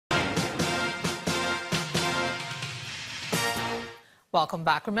Welcome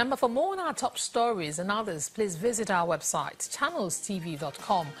back. Remember, for more on our top stories and others, please visit our website,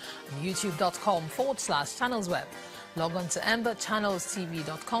 channelstv.com and youtube.com/channelsweb. Log on to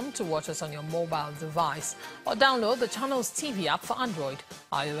emberchannelstv.com to watch us on your mobile device or download the Channels TV app for Android,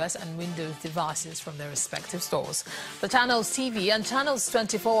 iOS and Windows devices from their respective stores. The Channels TV and Channels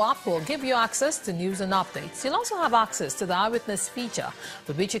 24 app will give you access to news and updates. You'll also have access to the Eyewitness feature,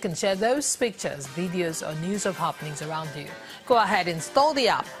 with which you can share those pictures, videos or news of happenings around you. Go ahead, install the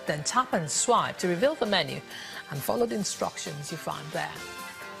app, then tap and swipe to reveal the menu and follow the instructions you find there.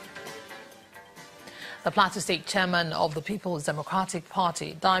 The Plateau State Chairman of the People's Democratic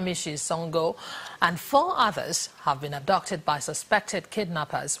Party, Daimishi Songo, and 4 others have been abducted by suspected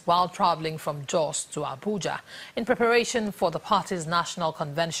kidnappers while traveling from Jos to Abuja in preparation for the party's national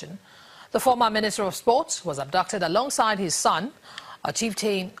convention. The former Minister of Sports was abducted alongside his son, a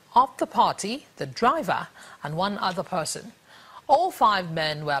chieftain of the party, the driver, and 1 other person. All 5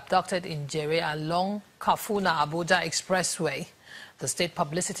 men were abducted in Jere along Kafuna-Abuja Expressway. The State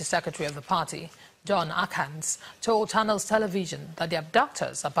Publicity Secretary of the party, John Akans, told Channels Television that the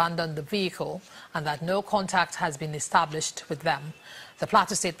abductors abandoned the vehicle and that no contact has been established with them. The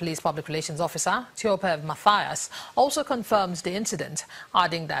Plateau State Police Public Relations Officer, Teopev Matthias, also confirms the incident,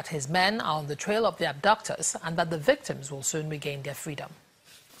 adding that his men are on the trail of the abductors and that the victims will soon regain their freedom.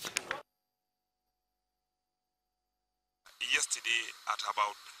 Yesterday at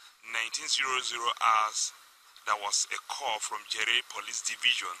about 19:00 hours, there was a call from Jere Police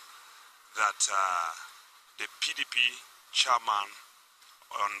Division that the PDP chairman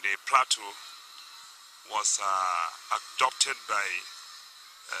on the plateau was abducted by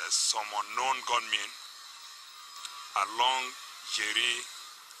some unknown gunmen along Jere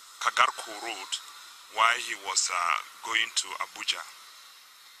Kagarko Road while he was going to Abuja.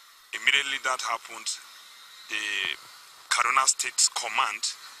 Immediately that happened, the Kaduna State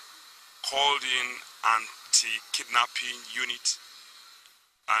Command called in anti-kidnapping unit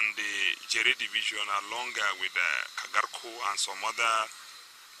and the Jere Division along with Kagarko and some other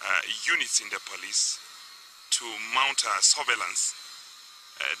units in the police to mount surveillance.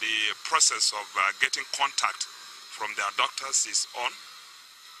 The process of getting contact from the abductors is on.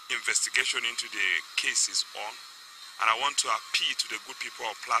 Investigation into the case is on. And I want to appeal to the good people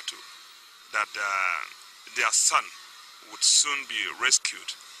of Plateau that their son would soon be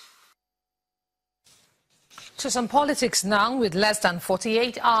rescued. To some politics now, with less than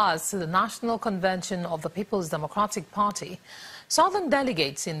 48 hours to the National Convention of the People's Democratic Party, Southern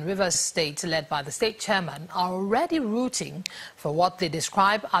delegates in Rivers State, led by the state chairman, are already rooting for what they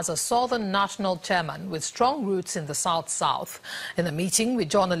describe as a Southern national chairman with strong roots in the South-South. In a meeting with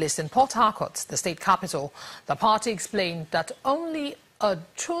journalists in Port Harcourt, the state capital, the party explained that only a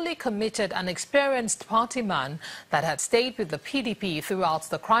truly committed and experienced party man that had stayed with the PDP throughout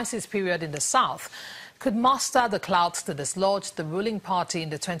the crisis period in the South could muster the clout to dislodge the ruling party in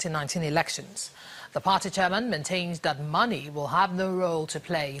the 2019 elections. The party chairman maintains that money will have no role to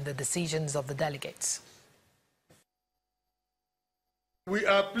play in the decisions of the delegates. We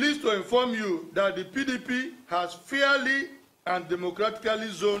are pleased to inform you that the PDP has fairly and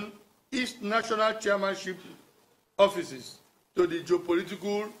democratically zoned its national chairmanship offices to the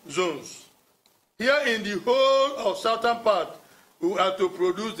geopolitical zones. Here in the whole of southern part, we are to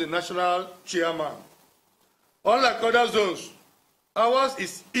produce the national chairman. Unlike other zones, ours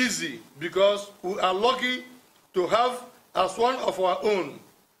is easy because we are lucky to have as one of our own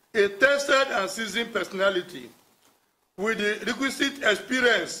a tested and seasoned personality with the requisite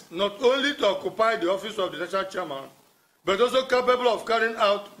experience not only to occupy the office of the national chairman, but also capable of carrying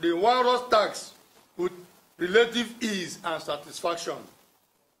out the onerous task with relative ease and satisfaction.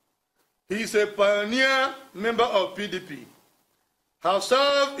 He is a pioneer member of PDP, has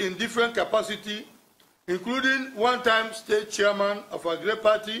served in different capacities, including one-time state chairman of our great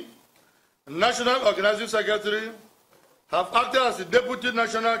party, national organizing secretary, have acted as the deputy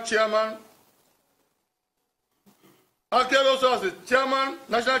national chairman, acted also as the chairman,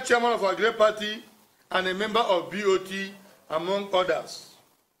 national chairman of our great party, and a member of BOT, among others.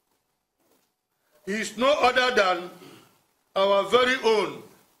 He is no other than our very own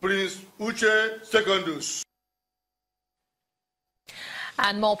Prince Uche Secondus.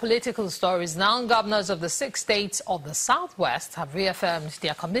 And more political stories now. Governors of the 6 states of the Southwest have reaffirmed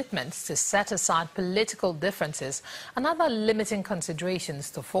their commitment to set aside political differences and other limiting considerations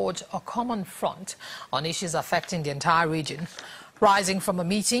to forge a common front on issues affecting the entire region. Rising from a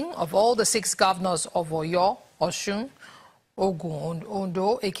meeting of all the 6 governors of Oyo, Osun, Ogun,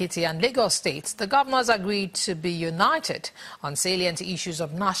 Ondo, Ekiti and Lagos states, the governors agreed to be united on salient issues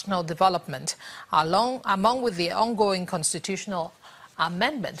of national development, among with the ongoing constitutional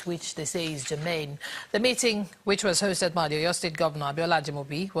amendment, which they say is germane. The meeting, which was hosted by the Oyo State Governor Abiola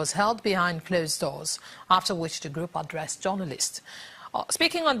Ajimobi, was held behind closed doors, after which the group addressed journalists.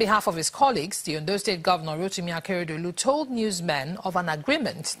 Speaking on behalf of his colleagues, the Ondo State Governor Rotimi Akeredolu told newsmen of an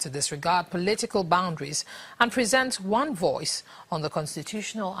agreement to disregard political boundaries and present one voice on the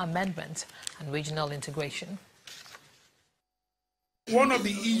constitutional amendment and regional integration. One of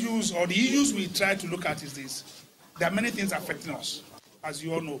the issues, or the issues we try to look at, is this. There are many things affecting us, as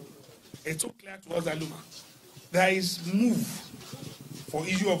you all know. It's so clear to us that, look, there is move for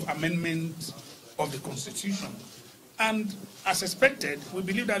issue of amendment of the Constitution. And as expected, we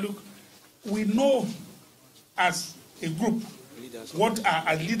believe that, look, we know as a group what are,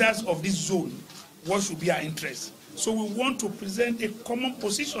 as leaders of this zone, what should be our interests. So we want to present a common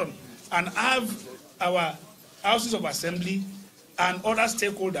position and have our houses of assembly and other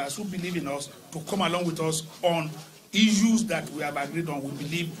stakeholders who believe in us to come along with us on issues that we have agreed on, we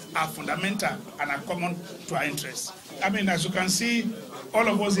believe are fundamental and are common to our interests. I mean, as you can see, all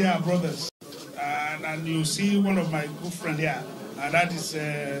of us here are brothers. And you see one of my good friends here, and that is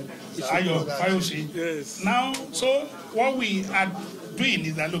Ayo Fayoshi. Yes. Now, so what we are doing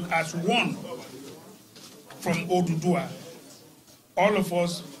is that, look, as one from Oduduwa, all of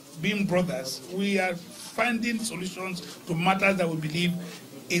us being brothers, we are finding solutions to matters that we believe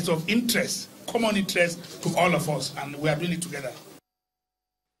is of interest, common interest to all of us, and we are doing it together.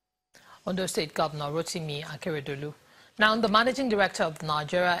 Ondo State Governor Rotimi Akeredolu. Now, the managing director of the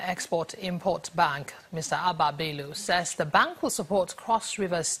Nigeria Export-Import Bank, Mr. Abba Bello, says the bank will support Cross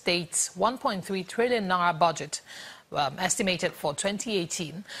River State's 1.3 trillion naira budget estimated for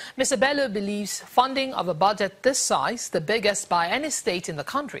 2018. Mr. Bello believes funding of a budget this size, the biggest by any state in the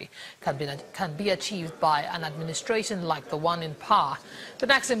country, can be achieved by an administration like the one in power. The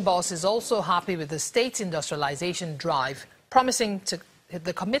Nexim boss is also happy with the state's industrialization drive, promising to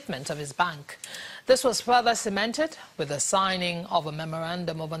the commitment of his bank. This was further cemented with the signing of a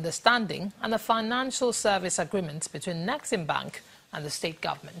memorandum of understanding and a financial service agreement between Nexim Bank and the state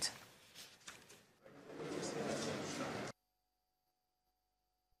government.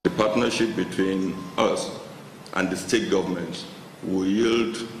 The partnership between us and the state government will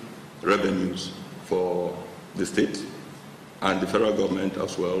yield revenues for the state and the federal government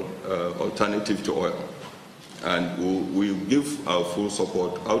as well, alternative to oil. And we'll give our full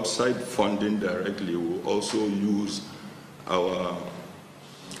support. Outside funding directly, we'll also use our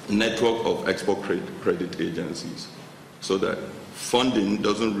network of export credit agencies so that funding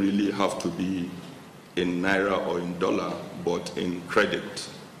doesn't really have to be in naira or in dollar, but in credit.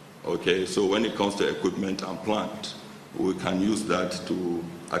 Okay, so when it comes to equipment and plant, we can use that to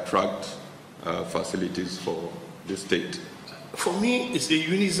attract facilities for the state. For me, it's a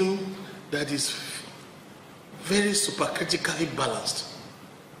unison that is very supercritically balanced.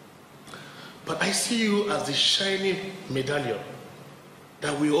 But I see you as the shining medallion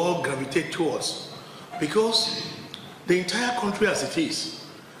that we all gravitate towards, because the entire country as it is,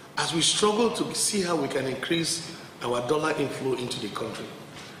 as we struggle to see how we can increase our dollar inflow into the country,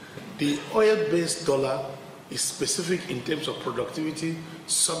 the oil-based dollar is specific in terms of productivity,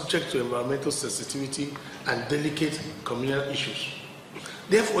 subject to environmental sensitivity and delicate communal issues.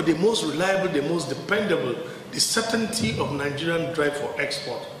 Therefore, the most reliable, the most dependable, the certainty of Nigerian drive for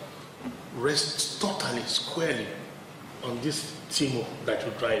export rests totally, squarely on this theme that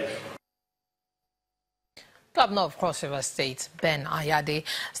you drive. Governor of Cross River State, Ben Ayade.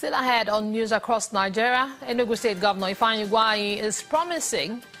 Still ahead on news across Nigeria, Enugu State Governor Ifeanyi Ugwuanyi is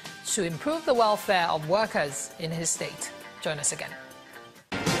promising to improve the welfare of workers in his state. Join us again.